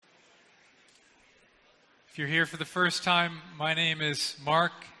If you're here for the first time, my name is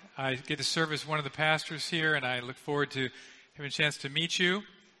Mark. I get to serve as one of the pastors here, and I look forward to having a chance to meet you.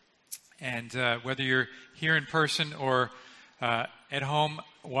 And whether you're here in person or at home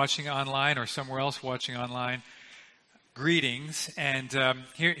watching online or somewhere else watching online, greetings. And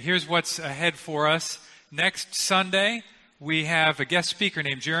here's what's ahead for us. Next Sunday, we have a guest speaker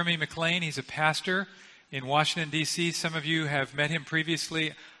named Jeremy McLean. He's a pastor in Washington, D.C. Some of you have met him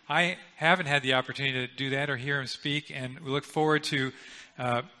previously. I haven't had the opportunity to do that or hear him speak, and we look forward to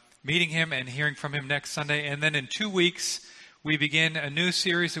meeting him and hearing from him next Sunday. And then in 2 weeks, we begin a new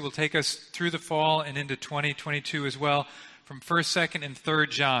series that will take us through the fall and into 2022 as well, from 1st, 2nd, and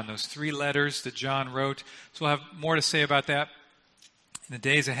 3rd John, those 3 letters that John wrote. So we'll have more to say about that in the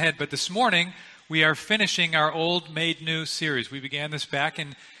days ahead. But this morning, we are finishing our Old Made New series. We began this back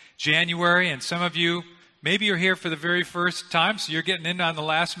in January, and some of you, maybe you're here for the very first time, so you're getting in on the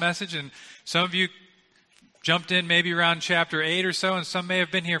last message, and some of you jumped in maybe around chapter 8 or so, and some may have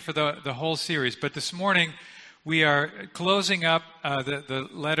been here for the whole series. But this morning, we are closing up the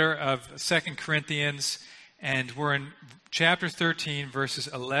letter of 2 Corinthians, and we're in chapter 13, verses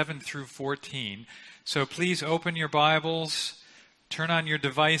 11 through 14. So please open your Bibles, turn on your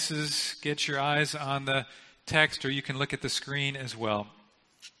devices, get your eyes on the text, or you can look at the screen as well.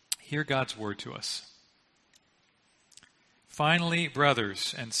 Hear God's word to us. Finally,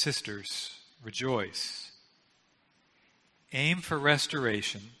 brothers and sisters, rejoice. Aim for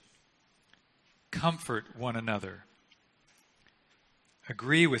restoration. Comfort one another.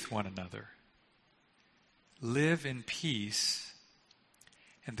 Agree with one another. Live in peace,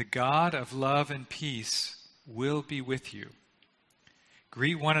 and the God of love and peace will be with you.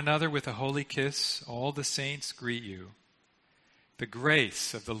 Greet one another with a holy kiss. All the saints greet you. The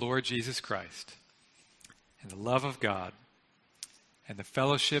grace of the Lord Jesus Christ and the love of God and the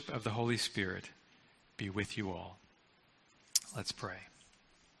fellowship of the Holy Spirit be with you all. Let's pray.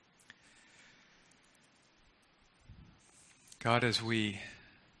 God, as we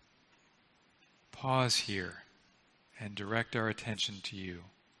pause here and direct our attention to you,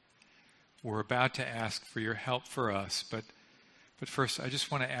 we're about to ask for your help for us, but first I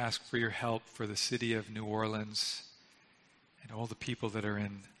just want to ask for your help for the city of New Orleans and all the people that are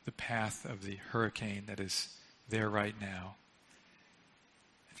in the path of the hurricane that is there right now.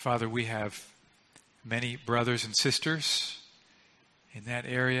 Father, we have many brothers and sisters in that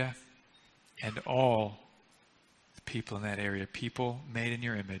area, and all the people in that area, people made in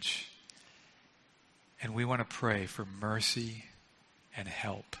your image. And we want to pray for mercy and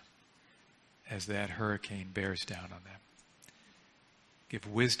help as that hurricane bears down on them.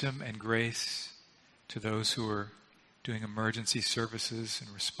 Give wisdom and grace to those who are doing emergency services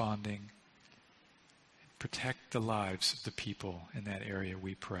and responding. Protect the lives of the people in that area,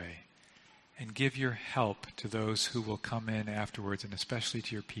 we pray. And give your help to those who will come in afterwards, and especially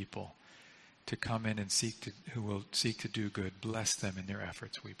to your people, to come in and who will seek to do good. Bless them in their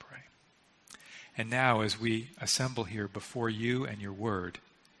efforts, we pray. And now, as we assemble here before you and your word,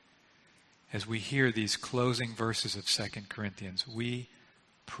 as we hear these closing verses of 2 Corinthians, we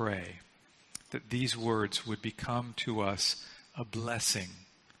pray that these words would become to us a blessing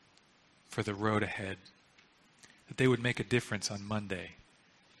for the road ahead. That they would make a difference on Monday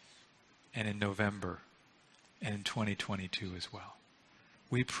and in November and in 2022 as well.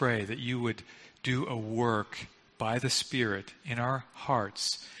 We pray that you would do a work by the Spirit in our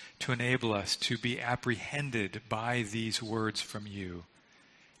hearts to enable us to be apprehended by these words from you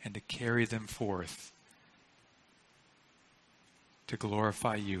and to carry them forth to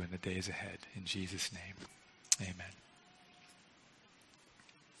glorify you in the days ahead. In Jesus' name, amen.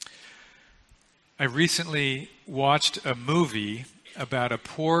 I recently watched a movie about a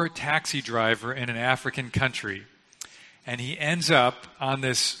poor taxi driver in an African country. And he ends up on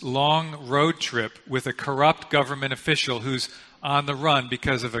this long road trip with a corrupt government official who's on the run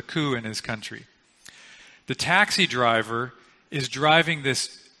because of a coup in his country. The taxi driver is driving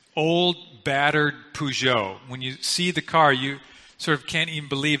this old, battered Peugeot. When you see the car, you sort of can't even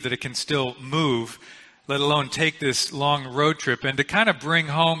believe that it can still move, let alone take this long road trip. And to kind of bring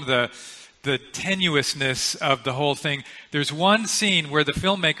home the tenuousness of the whole thing, there's one scene where the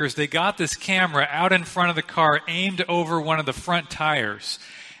filmmakers, they got this camera out in front of the car aimed over one of the front tires.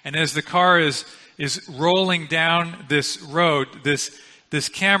 And as the car is rolling down this road, this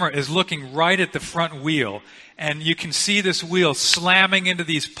camera is looking right at the front wheel. And you can see this wheel slamming into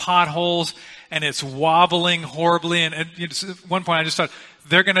these potholes, and it's wobbling horribly. And at one point I just thought,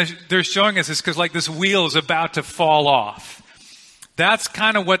 they're showing us this because like this wheel is about to fall off. That's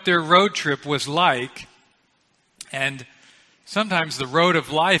kind of what their road trip was like. And Sometimes the road of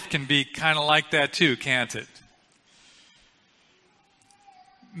life can be kind of like that too, can't it?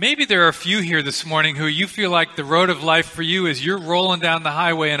 Maybe there are a few here this morning who you feel like the road of life for you is you're rolling down the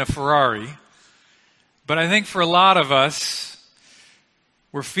highway in a Ferrari. But I think for a lot of us,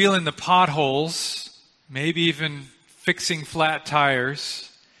 we're feeling the potholes, maybe even fixing flat tires.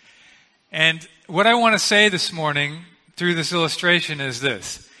 And what I want to say this morning through this illustration is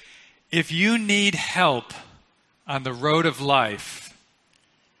this. If you need help on the road of life,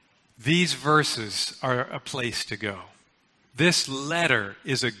 these verses are a place to go. This letter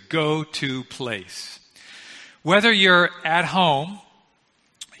is a go-to place. Whether you're at home,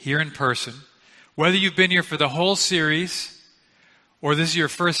 here in person, whether you've been here for the whole series, or this is your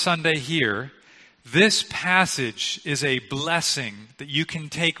first Sunday here, this passage is a blessing that you can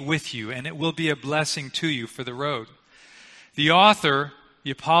take with you, and it will be a blessing to you for the road. The author,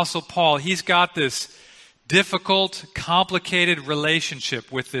 the Apostle Paul, he's got this difficult, complicated relationship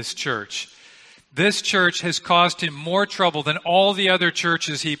with this church. This church has caused him more trouble than all the other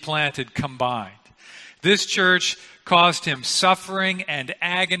churches he planted combined. This church caused him suffering and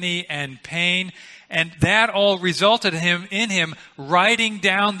agony and pain, and that all resulted in him writing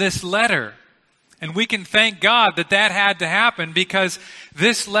down this letter. And we can thank God that that had to happen, because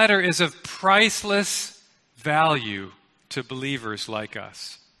this letter is of priceless value to believers like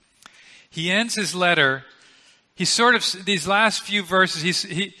us. He ends his letter, these last few verses,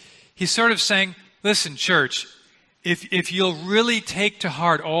 he's sort of saying, listen, church, if you'll really take to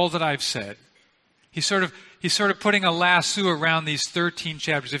heart all that I've said, he's sort of putting a lasso around these 13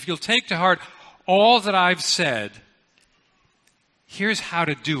 chapters. If you'll take to heart all that I've said, here's how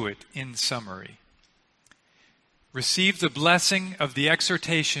to do it in summary. Receive the blessing of the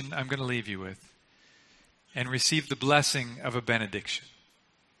exhortation I'm going to leave you with, and receive the blessing of a benediction.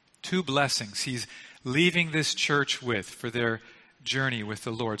 2 blessings he's leaving this church with for their journey with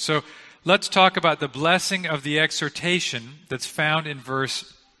the Lord. So let's talk about the blessing of the exhortation that's found in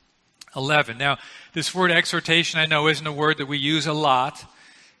verse 11. Now, this word exhortation, I know, isn't a word that we use a lot.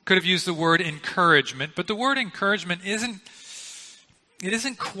 Could have used the word encouragement, but the word encouragement isn't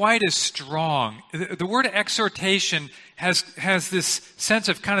quite as strong. The word exhortation has this sense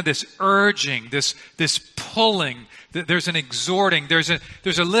of kind of this urging, this pulling. There's an exhorting. There's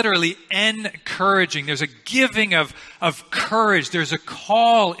a literally encouraging. There's a giving of courage. There's a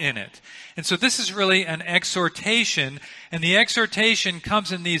call in it. And so this is really an exhortation, and the exhortation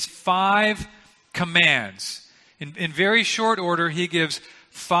comes in these 5 commands. In very short order, he gives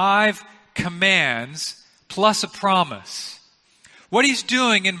 5 commands plus a promise. What he's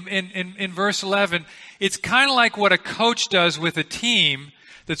doing in verse 11, it's kind of like what a coach does with a team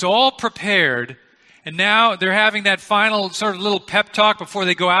that's all prepared, and now they're having that final sort of little pep talk before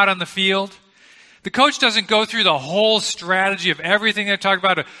they go out on the field. The coach doesn't go through the whole strategy of everything they talk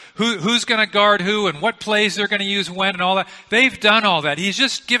about, who's going to guard who and what plays they're going to use when and all that. They've done all that. He's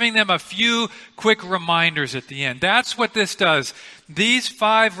just giving them a few quick reminders at the end. That's what this does. These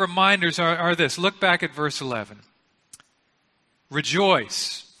 5 reminders are this. Look back at verse 11.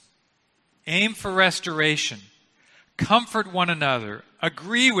 Rejoice. Aim for restoration. Comfort one another.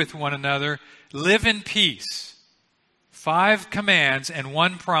 Agree with one another. Live in peace. 5 commands and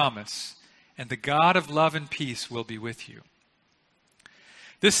 1 promise. And the God of love and peace will be with you.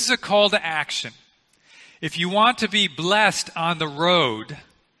 This is a call to action. If you want to be blessed on the road,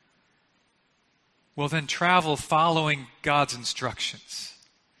 well, then travel following God's instructions.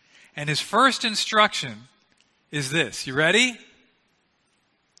 And his first instruction is this. You ready?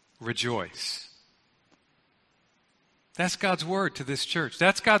 Rejoice. That's God's word to this church.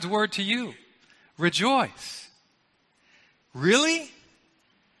 That's God's word to you. Rejoice. Really?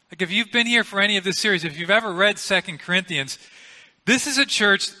 Like, if you've been here for any of this series, if you've ever read 2 Corinthians, this is a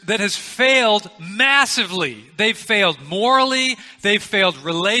church that has failed massively. They've failed morally. They've failed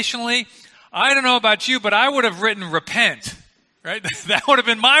relationally. I don't know about you, but I would have written repent, right? That would have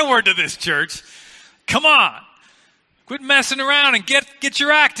been my word to this church. Come on. Quit messing around and get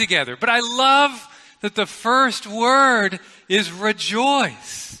your act together. But I love that the first word is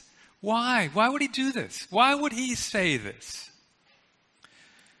rejoice. Why? Why would he do this? Why would he say this?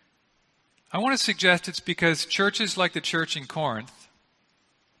 I want to suggest it's because churches like the church in Corinth,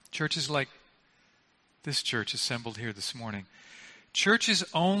 churches like this church assembled here this morning, churches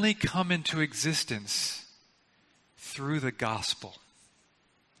only come into existence through the gospel.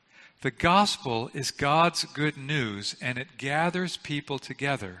 The gospel is God's good news, and it gathers people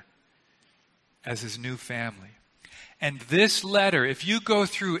together as his new family. And this letter, if you go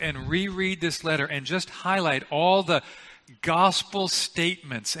through and reread this letter and just highlight all the gospel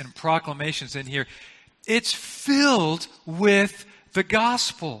statements and proclamations in here, It's filled with the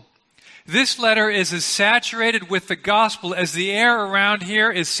gospel. This letter is as saturated with the gospel as the air around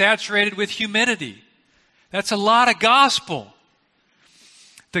here is saturated with humidity. That's a lot of gospel.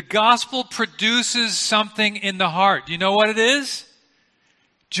 The gospel produces something in the heart. Do you know what it is?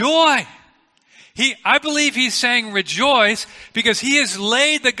 Joy. I believe he's saying rejoice because he has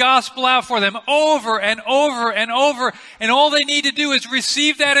laid the gospel out for them over and over and over, and all they need to do is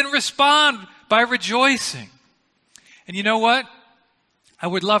receive that and respond by rejoicing. And you know what? I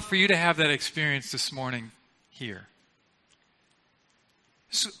would love for you to have that experience this morning here.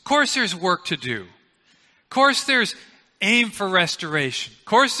 So, of course there's work to do. Of course there's aim for restoration. Of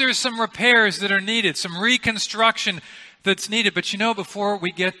course there's some repairs that are needed, some reconstruction that's needed. But you know, before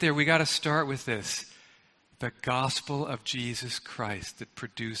we get there, we got to start with this. The gospel of Jesus Christ that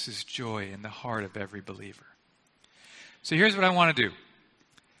produces joy in the heart of every believer. So here's what I want to do.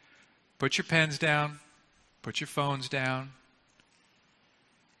 Put your pens down. Put your phones down.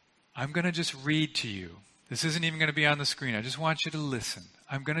 I'm going to just read to you. This isn't even going to be on the screen. I just want you to listen.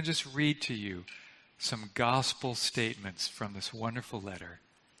 I'm going to just read to you some gospel statements from this wonderful letter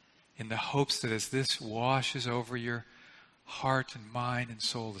in the hopes that as this washes over your heart and mind and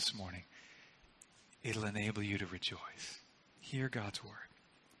soul this morning, it'll enable you to rejoice. Hear God's word.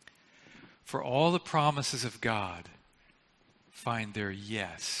 For all the promises of God find their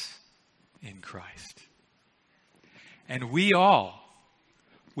yes in Christ. And we all,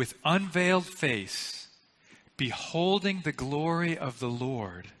 with unveiled face, beholding the glory of the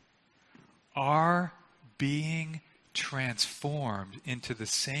Lord, are being transformed into the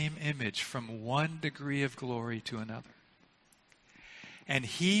same image from one degree of glory to another. And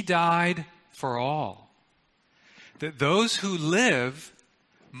he died for all, that those who live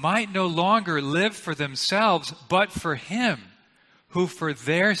might no longer live for themselves, but for him who for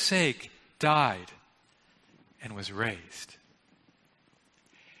their sake died and was raised.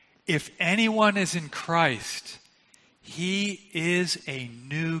 If anyone is in Christ, he is a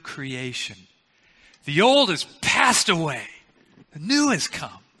new creation. The old has passed away. The new has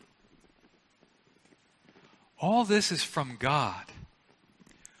come. All this is from God,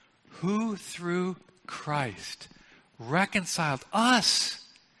 who through Christ reconciled us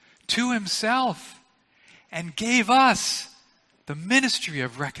to himself and gave us the ministry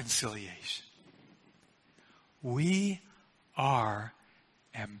of reconciliation. We are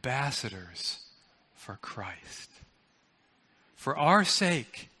ambassadors for Christ. For our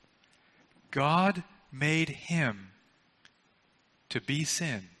sake, God made him to be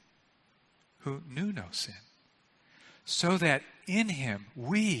sin who knew no sin, so that in him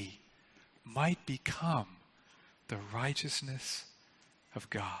we might become the righteousness of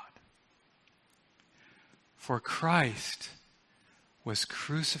God. For Christ was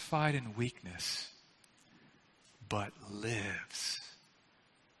crucified in weakness, but lives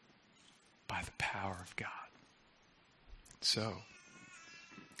by the power of God. So,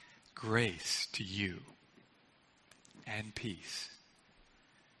 grace to you and peace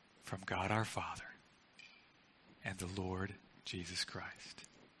from God our Father and the Lord Jesus Christ.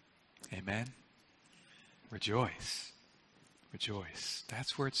 Amen. Rejoice. Rejoice.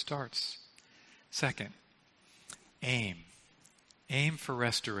 That's where it starts. Second, aim. Aim for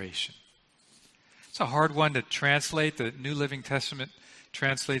restoration. It's a hard one to translate. The New Living Testament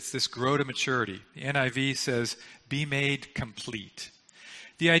translates this grow to maturity. The NIV says, be made complete.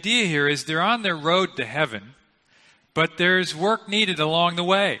 The idea here is they're on their road to heaven, but there's work needed along the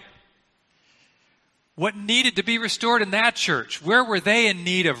way. What needed to be restored in that church? Where were they in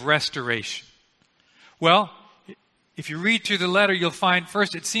need of restoration? Well, if you read through the letter, you'll find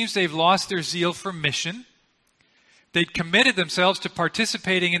first, it seems they've lost their zeal for mission. They'd committed themselves to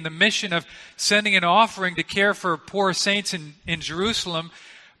participating in the mission of sending an offering to care for poor saints in Jerusalem,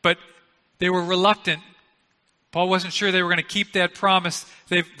 but they were reluctant. Paul wasn't sure they were going to keep that promise.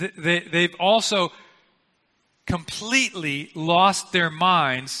 They've also completely lost their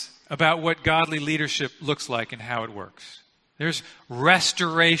minds about what godly leadership looks like and how it works. There's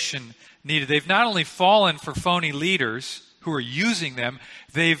restoration needed. They've not only fallen for phony leaders who are using them,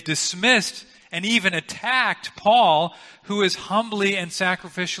 they've dismissed and even attacked Paul, who has humbly and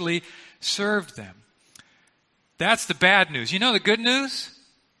sacrificially served them. That's the bad news. You know the good news?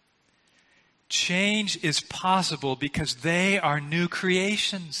 Change is possible because they are new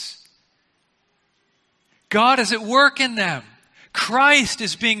creations. God is at work in them. Christ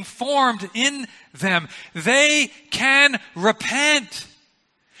is being formed in them. They can repent.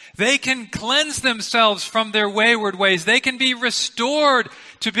 They can cleanse themselves from their wayward ways. They can be restored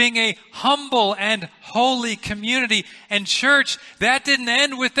to being a humble and holy community. And church, that didn't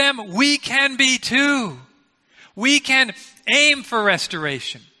end with them. We can be too. We can aim for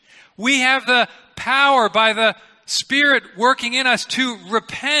restoration. We have the power by the Spirit working in us to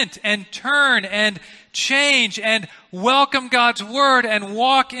repent and turn and change and welcome God's word and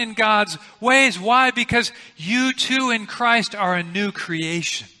walk in God's ways. Why? Because you too in Christ are a new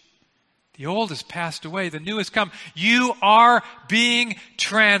creation. The old has passed away. The new has come. You are being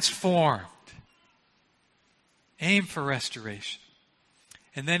transformed. Aim for restoration.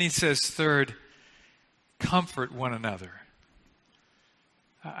 And then he says, third, comfort one another.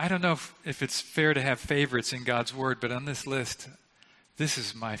 I don't know if it's fair to have favorites in God's word, but on this list, this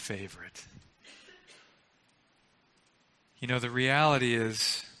is my favorite. You know, the reality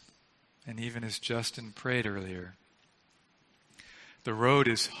is, and even as Justin prayed earlier, the road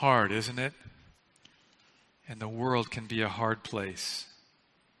is hard, isn't it? And the world can be a hard place.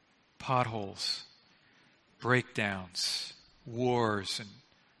 Potholes, breakdowns, wars and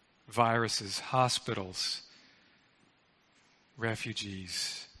viruses, hospitals,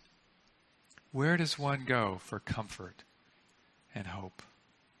 refugees. Where does one go for comfort and hope?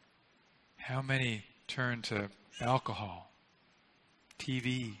 How many turn to alcohol,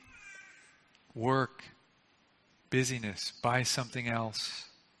 TV, work, busyness, buy something else?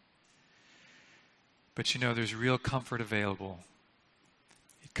 But you know, there's real comfort available.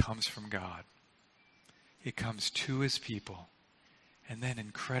 It comes from God. It comes to His people, and then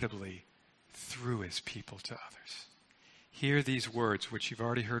incredibly through His people to others. Hear these words, which you've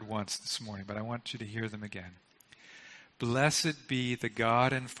already heard once this morning, but I want you to hear them again. Blessed be the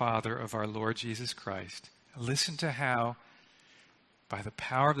God and Father of our Lord Jesus Christ. Listen to how, by the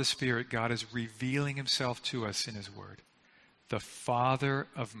power of the Spirit, God is revealing Himself to us in His Word. The Father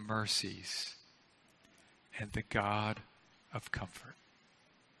of mercies and the God of comfort.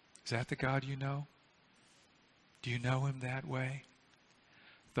 Is that the God you know? Do you know Him that way?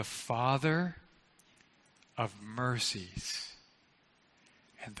 The Father of mercies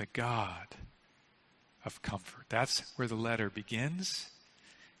and the God of comfort. That's where the letter begins,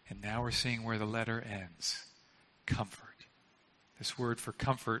 and now we're seeing where the letter ends. Comfort. This word for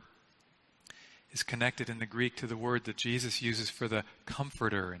comfort is connected in the Greek to the word that Jesus uses for the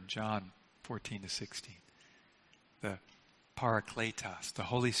comforter in John 14-16. The Parakletos, the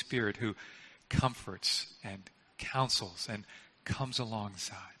Holy Spirit who comforts and counsels and comes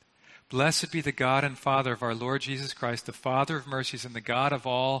alongside. Blessed be the God and Father of our Lord Jesus Christ, the Father of mercies and the God of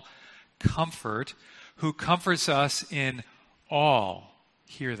all comfort, who comforts us in all,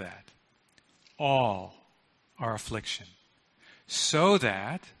 hear that, all our affliction, so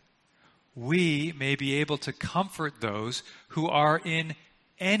that we may be able to comfort those who are in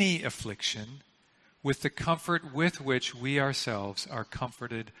any affliction with the comfort with which we ourselves are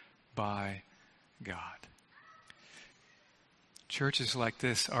comforted by God. Churches like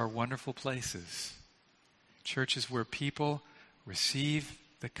this are wonderful places. Churches where people receive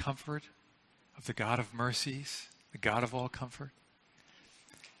the comfort of the God of mercies, the God of all comfort,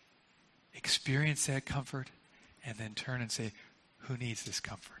 experience that comfort, and then turn and say, who needs this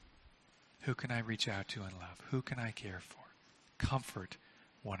comfort? Who can I reach out to and love? Who can I care for? Comfort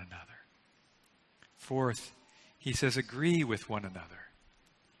one another. Fourth, he says, agree with one another.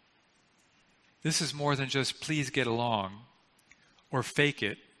 This is more than just please get along or fake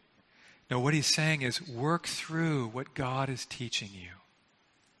it. No, what he's saying is work through what God is teaching you.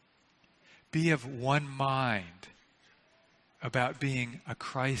 Be of one mind about being a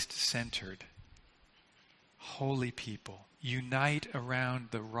Christ-centered, holy people. Unite around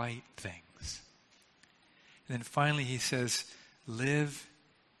the right things. And then finally he says, live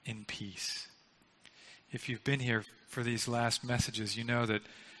in peace. If you've been here for these last messages, you know that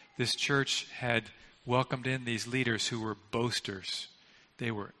this church had welcomed in these leaders who were boasters.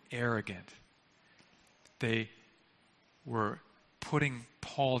 They were arrogant. They were putting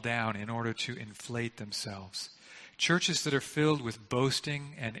Paul down in order to inflate themselves. Churches that are filled with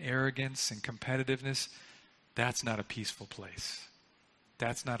boasting and arrogance and competitiveness, that's not a peaceful place.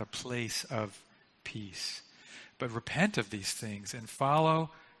 That's not a place of peace. But repent of these things and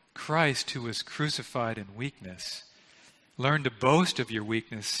follow Christ, who was crucified in weakness. Learn to boast of your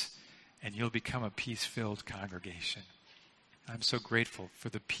weakness, and you'll become a peace-filled congregation. I'm so grateful for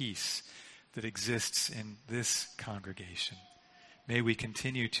the peace that exists in this congregation. May we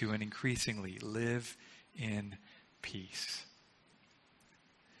continue to and increasingly live in peace.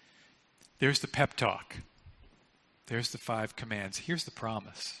 There's the pep talk. There's the 5 commands. Here's the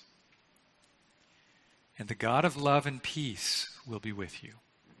promise. And the God of love and peace will be with you.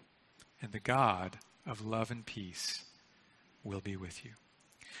 and the God of love and peace will be with you.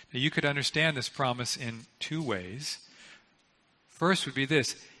 Now, you could understand this promise in two ways. First would be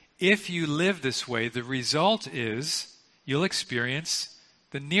this: if you live this way, the result is you'll experience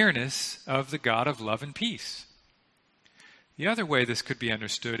the nearness of the God of love and peace. The other way this could be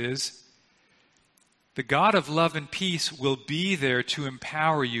understood is the God of love and peace will be there to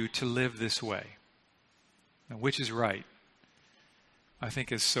empower you to live this way. Now, which is right? I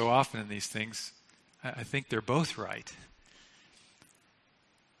think as so often in these things, I think they're both right.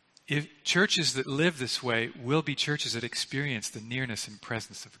 If churches that live this way will be churches that experience the nearness and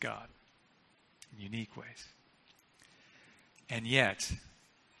presence of God in unique ways. And yet,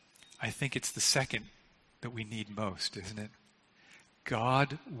 I think it's the second that we need most, isn't it?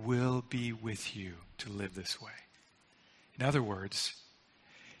 God will be with you to live this way. In other words,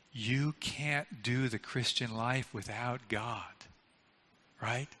 you can't do the Christian life without God,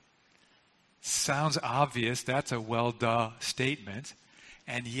 right? Sounds obvious. That's a well-duh statement.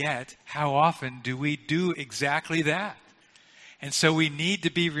 And yet, how often do we do exactly that? And so we need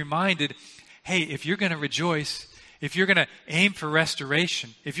to be reminded, hey, if you're going to rejoice, if you're going to aim for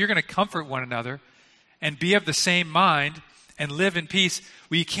restoration, if you're going to comfort one another and be of the same mind and live in peace,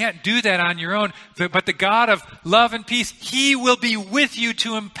 well, you can't do that on your own. But the God of love and peace, He will be with you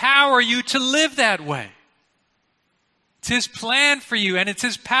to empower you to live that way. It's His plan for you, and it's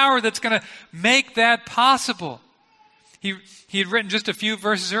His power that's going to make that possible. He had written just a few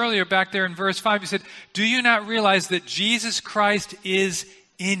verses earlier, back there in verse 5, he said, "Do you not realize that Jesus Christ is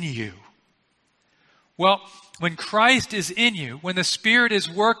in you?" Well, when Christ is in you, when the Spirit is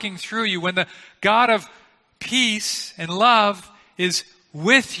working through you, when the God of peace and love is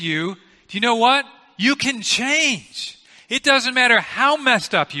with you, do you know what? You can change. It doesn't matter how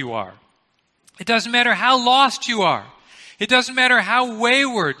messed up you are. It doesn't matter how lost you are. It doesn't matter how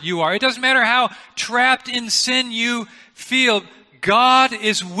wayward you are. It doesn't matter how trapped in sin you feel. God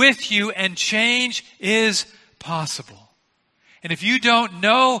is with you and change is possible. And if you don't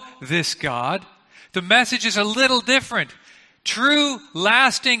know this God, the message is a little different. True,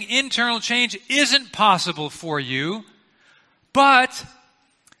 lasting, internal change isn't possible for you. But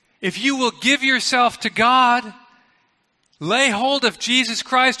if you will give yourself to God, lay hold of Jesus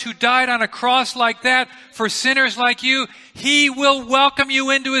Christ who died on a cross like that for sinners like you, He will welcome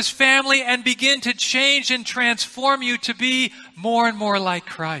you into His family and begin to change and transform you to be more and more like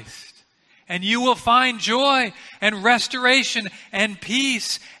Christ. And you will find joy and restoration and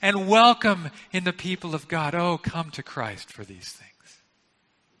peace and welcome in the people of God. Oh, come to Christ for these things.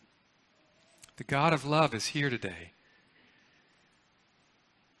 The God of love is here today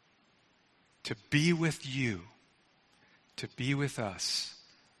to be with you, to be with us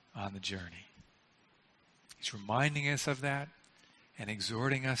on the journey. He's reminding us of that and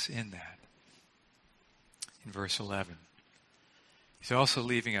exhorting us in that. In verse 11. He's also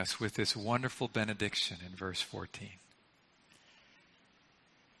leaving us with this wonderful benediction in verse 14.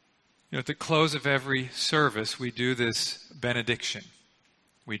 You know, at the close of every service, we do this benediction.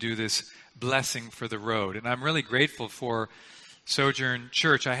 We do this blessing for the road. And I'm really grateful for Sojourn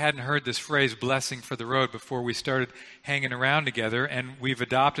Church. I hadn't heard this phrase, blessing for the road, before we started hanging around together, and we've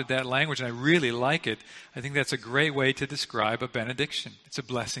adopted that language, and I really like it. I think that's a great way to describe a benediction. It's a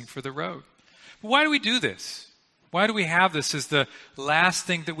blessing for the road. But why do we do this? Why do we have this as the last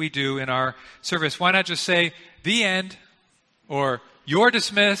thing that we do in our service? Why not just say, the end, or you're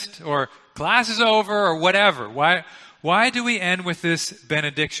dismissed, or class is over, or whatever? Why do we end with this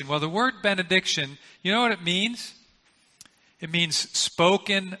benediction? Well, the word benediction, you know what it means? It means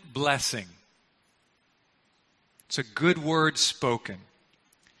spoken blessing. It's a good word spoken.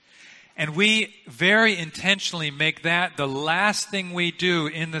 And we very intentionally make that the last thing we do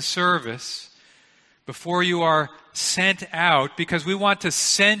in the service before you are sent out, because we want to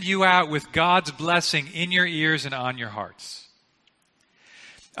send you out with God's blessing in your ears and on your hearts.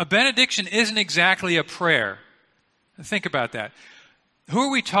 A benediction isn't exactly a prayer. Think about that. Who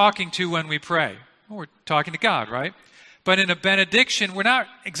are we talking to when we pray? Well, we're talking to God, right? But in a benediction, we're not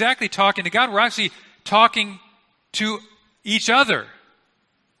exactly talking to God. We're actually talking to each other,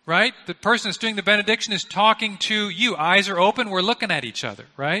 right? The person that's doing the benediction is talking to you. Eyes are open. We're looking at each other,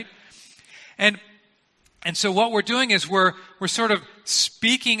 right? And so what we're doing is we're sort of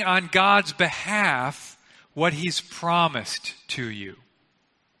speaking on God's behalf what He's promised to you.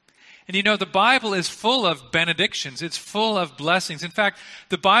 And you know, the Bible is full of benedictions. It's full of blessings. In fact,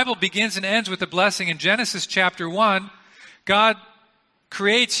 the Bible begins and ends with a blessing. In Genesis chapter 1, God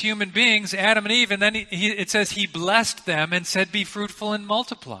creates human beings, Adam and Eve, and then it says He blessed them and said, be fruitful and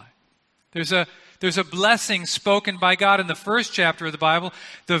multiply. There's a There's a blessing spoken by God in the first chapter of the Bible.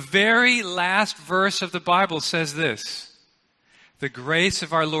 The very last verse of the Bible says this: "The grace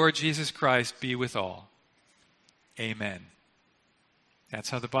of our Lord Jesus Christ be with all. Amen." That's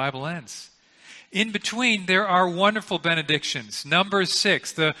how the Bible ends. In between, there are wonderful benedictions. Numbers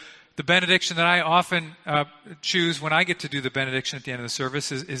 6, the benediction that I often choose when I get to do the benediction at the end of the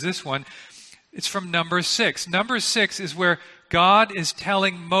service is this one. It's from Numbers 6. Numbers 6 is where God is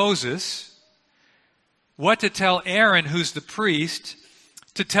telling Moses what to tell Aaron, who's the priest,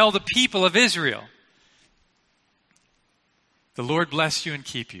 to tell the people of Israel. "The Lord bless you and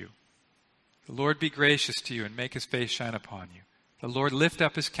keep you. The Lord be gracious to you and make his face shine upon you. The Lord lift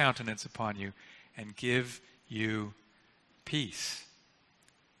up his countenance upon you and give you peace."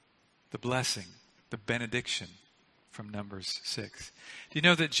 The blessing, the benediction from Numbers 6. Do you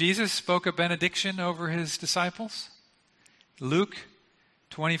know that Jesus spoke a benediction over his disciples? Luke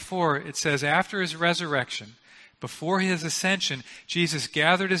 24, it says, after his resurrection, before his ascension, Jesus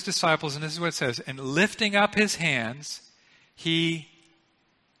gathered his disciples, and this is what it says, and lifting up his hands, he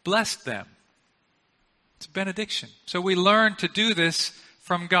blessed them. It's a benediction. So we learn to do this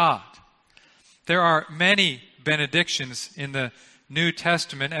from God. There are many benedictions in the New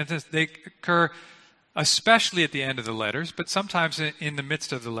Testament, and they occur especially at the end of the letters, but sometimes in the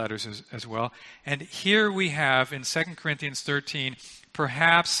midst of the letters as well. And here we have in 2 Corinthians 13,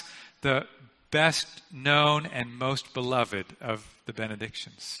 perhaps the best known and most beloved of the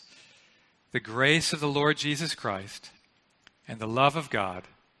benedictions. "The grace of the Lord Jesus Christ and the love of God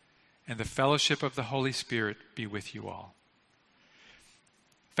and the fellowship of the Holy Spirit be with you all."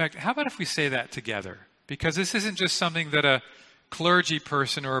 In fact, how about if we say that together? Because this isn't just something that a clergy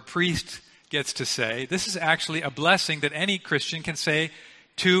person or a priest gets to say. This is actually a blessing that any Christian can say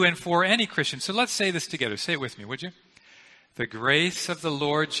to and for any Christian. So let's say this together. Say it with me, would you? "The grace of the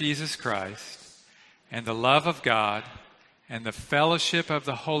Lord Jesus Christ and the love of God and the fellowship of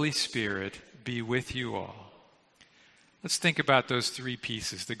the Holy Spirit be with you all." Let's think about those three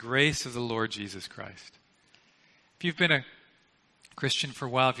pieces. The grace of the Lord Jesus Christ. If you've been a Christian for a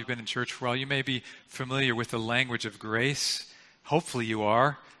while, if you've been in church for a while, you may be familiar with the language of grace. Hopefully you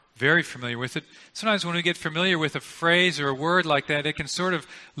are very familiar with it. Sometimes when we get familiar with a phrase or a word like that, it can sort of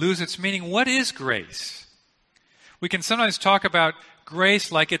lose its meaning. What is grace? We can sometimes talk about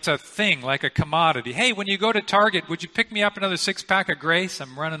grace like it's a thing, like a commodity. "Hey, when you go to Target, would you pick me up another 6-pack of Grace?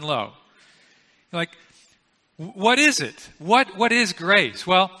 I'm running low." Like, what is it? What is grace?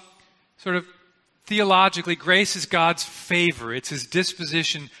 Well, sort of theologically, grace is God's favor. It's his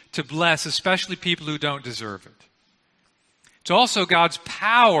disposition to bless, especially people who don't deserve it. It's also God's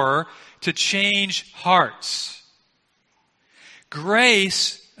power to change hearts.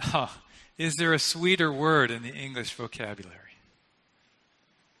 Grace, is there a sweeter word in the English vocabulary?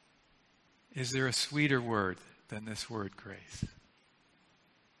 Is there a sweeter word than this word grace?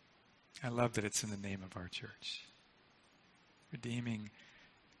 I love that it's in the name of our church. Redeeming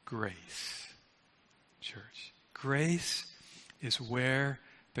Grace Church. Grace is where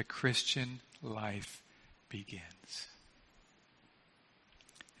the Christian life begins.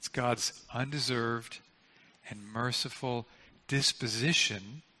 It's God's undeserved and merciful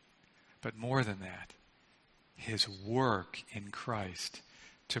disposition, but more than that, his work in Christ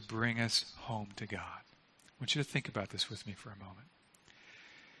to bring us home to God. I want you to think about this with me for a moment.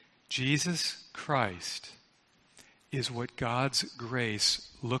 Jesus Christ is what God's grace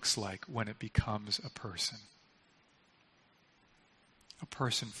looks like when it becomes a person. A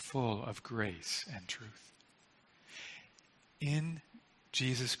person full of grace and truth. In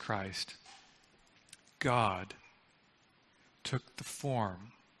Jesus Christ, God took the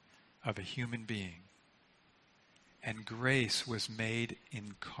form of a human being, and grace was made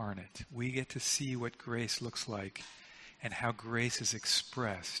incarnate. We get to see what grace looks like and how grace is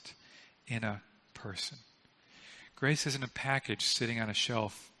expressed in a person. Grace isn't a package sitting on a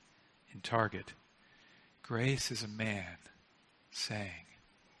shelf in Target. Grace is a man saying,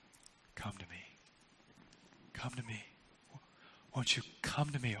 "Come to me. Come to me. Won't you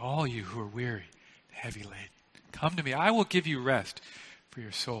come to me, all you who are weary, heavy laden? Come to me. I will give you rest for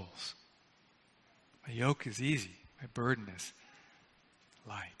your souls. My yoke is easy. My burden is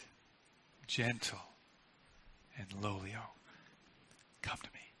light, gentle, and lowly. Oh, come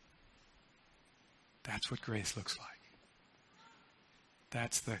to me." That's what grace looks like.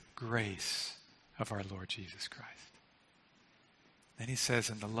 That's the grace of our Lord Jesus Christ. Then he says,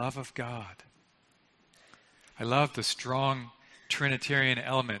 "in the love of God." I love the strong Trinitarian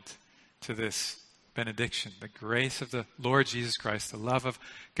element to this benediction. The grace of the Lord Jesus Christ, the love of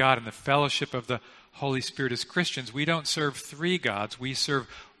God, and the fellowship of the Holy Spirit. As Christians, we don't serve three gods. We serve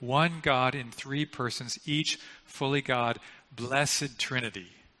one God in three persons, each fully God, blessed Trinity,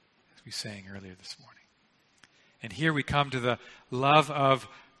 as we sang earlier this morning. And here we come to the love of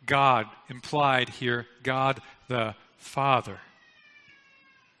God, implied here, God the Father.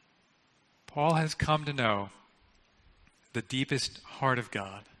 Paul has come to know the deepest heart of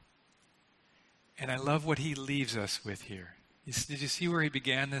God. And I love what he leaves us with here. Did you see where he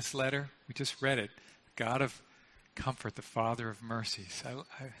began this letter? We just read it. God of comfort, the Father of mercies.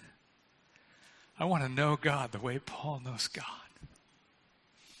 I want to know God the way Paul knows God.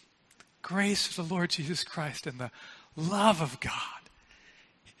 Grace of the Lord Jesus Christ and the love of God.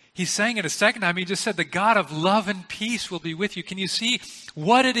 He's saying it a second time. He just said, the God of love and peace will be with you. Can you see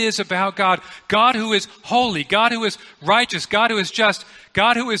what it is about God? God who is holy, God who is righteous, God who is just,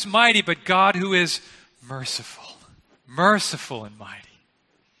 God who is mighty, but God who is merciful. Merciful and mighty.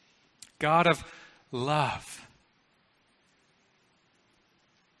 God of love.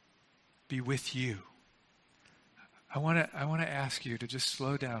 Be with you. I want to ask you to just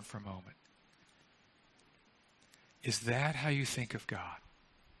slow down for a moment. Is that how you think of God?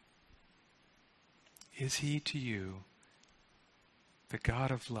 Is he to you the God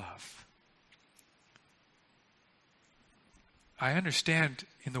of love? I understand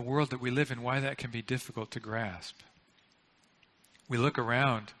in the world that we live in why that can be difficult to grasp. We look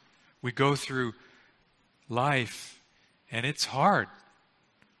around, we go through life, and it's hard.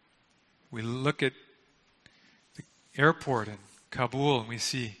 We look at the airport in Kabul and we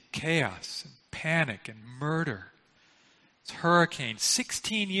see chaos and panic and murder. It's hurricane,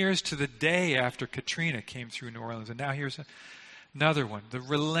 16 years to the day after Katrina came through New Orleans. And now here's another one, the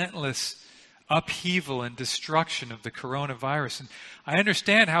relentless upheaval and destruction of the coronavirus. And I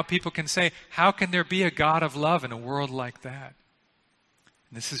understand how people can say, how can there be a God of love in a world like that?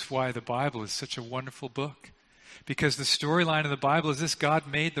 And this is why the Bible is such a wonderful book. Because the storyline of the Bible is this: God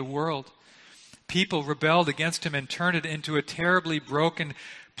made the world. People rebelled against him and turned it into a terribly broken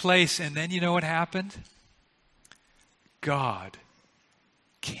place. And then you know what happened? God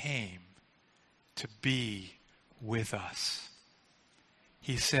came to be with us.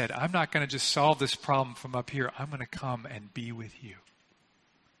 He said, I'm not going to just solve this problem from up here. I'm going to come and be with you.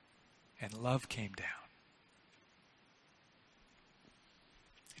 And love came down.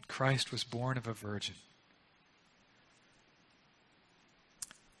 And Christ was born of a virgin.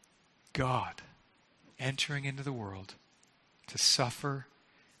 God entering into the world to suffer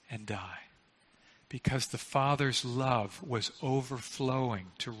and die. Because the Father's love was overflowing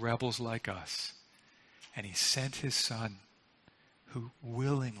to rebels like us. And he sent his Son, who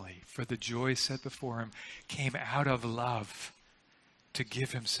willingly, for the joy set before him, came out of love to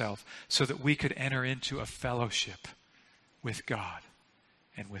give himself so that we could enter into a fellowship with God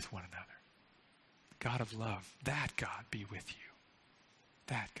and with one another. God of love, that God be with you.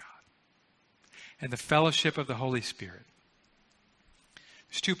 That God. And the fellowship of the Holy Spirit.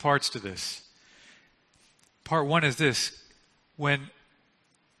 There's two parts to this. Part one is this: when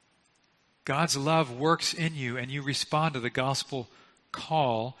God's love works in you and you respond to the gospel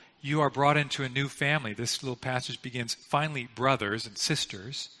call, you are brought into a new family. This little passage begins, finally, brothers and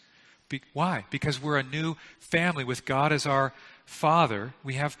sisters. Why? Because we're a new family with God as our Father.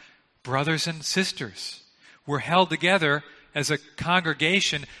 We have brothers and sisters. We're held together as a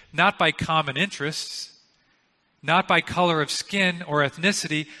congregation, not by common interests, not by color of skin or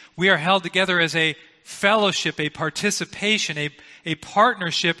ethnicity. We are held together as a fellowship, a participation, a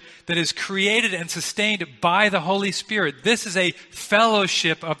partnership that is created and sustained by the Holy Spirit. This is a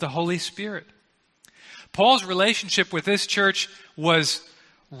fellowship of the Holy Spirit. Paul's relationship with this church was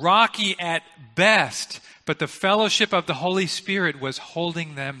rocky at best, but the fellowship of the Holy Spirit was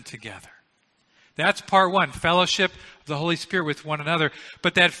holding them together. That's part one, fellowship of the Holy Spirit with one another.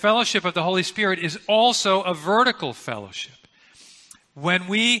 But that fellowship of the Holy Spirit is also a vertical fellowship. When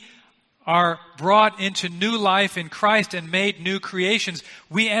we are brought into new life in Christ and made new creations,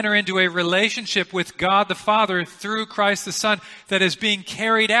 we enter into a relationship with God the Father through Christ the Son that is being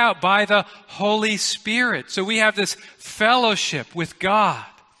carried out by the Holy Spirit. So we have this fellowship with God,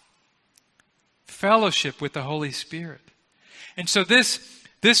 fellowship with the Holy Spirit. And so this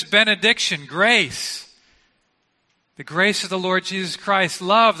benediction, grace, the grace of the Lord Jesus Christ,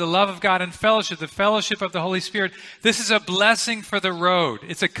 love, the love of God, and fellowship, the fellowship of the Holy Spirit, this is a blessing for the road.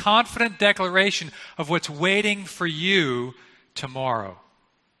 It's a confident declaration of what's waiting for you tomorrow.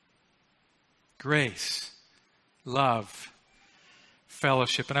 Grace, love,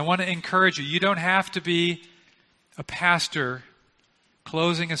 fellowship. And I want to encourage you, you don't have to be a pastor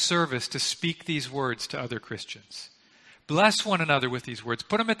closing a service to speak these words to other Christians. Bless one another with these words.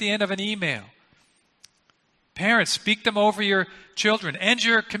 Put them at the end of an email. Parents, speak them over your children. End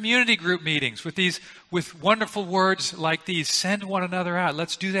your community group meetings with wonderful words like these. Send one another out.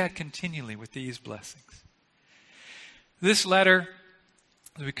 Let's do that continually with these blessings. This letter,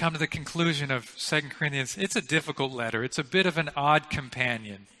 as we come to the conclusion of 2 Corinthians, it's a difficult letter. It's a bit of an odd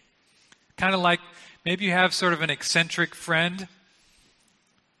companion. Kind of like maybe you have sort of an eccentric friend.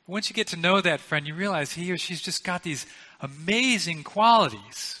 Once you get to know that friend, you realize he or she's just got these amazing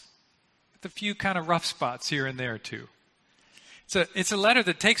qualities, with a few kind of rough spots here and there too. It's a letter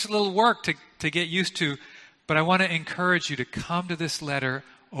that takes a little work to get used to, but I want to encourage you to come to this letter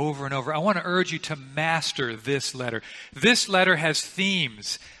over and over. I want to urge you to master this letter. This letter has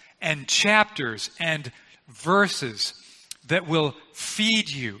themes and chapters and verses that will feed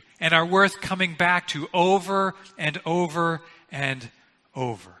you and are worth coming back to over and over and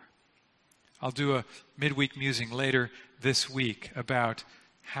over. I'll do a midweek musing later this week about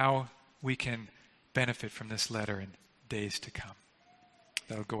how we can benefit from this letter in days to come.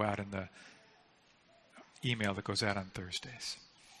 That'll go out in the email that goes out on Thursdays.